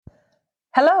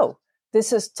Hello,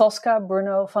 this is Tosca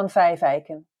Bruno van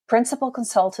Vijwijken, Principal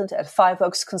Consultant at Five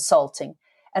Oaks Consulting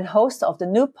and host of the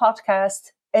new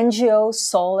podcast, NGO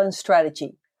Soul and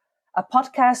Strategy, a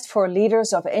podcast for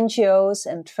leaders of NGOs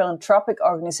and philanthropic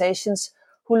organizations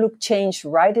who look change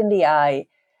right in the eye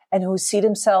and who see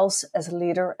themselves as a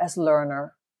leader, as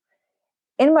learner.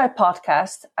 In my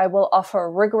podcast, I will offer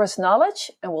rigorous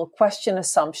knowledge and will question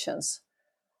assumptions.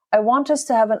 I want us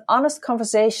to have an honest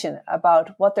conversation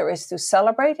about what there is to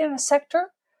celebrate in a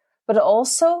sector, but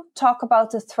also talk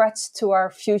about the threats to our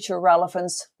future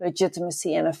relevance,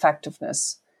 legitimacy, and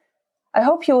effectiveness. I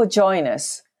hope you will join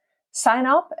us. Sign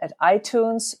up at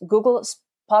iTunes, Google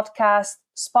Podcast,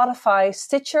 Spotify,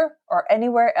 Stitcher, or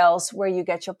anywhere else where you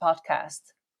get your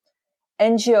podcast.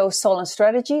 NGO Soul and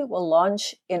Strategy will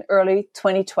launch in early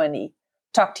 2020.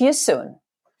 Talk to you soon.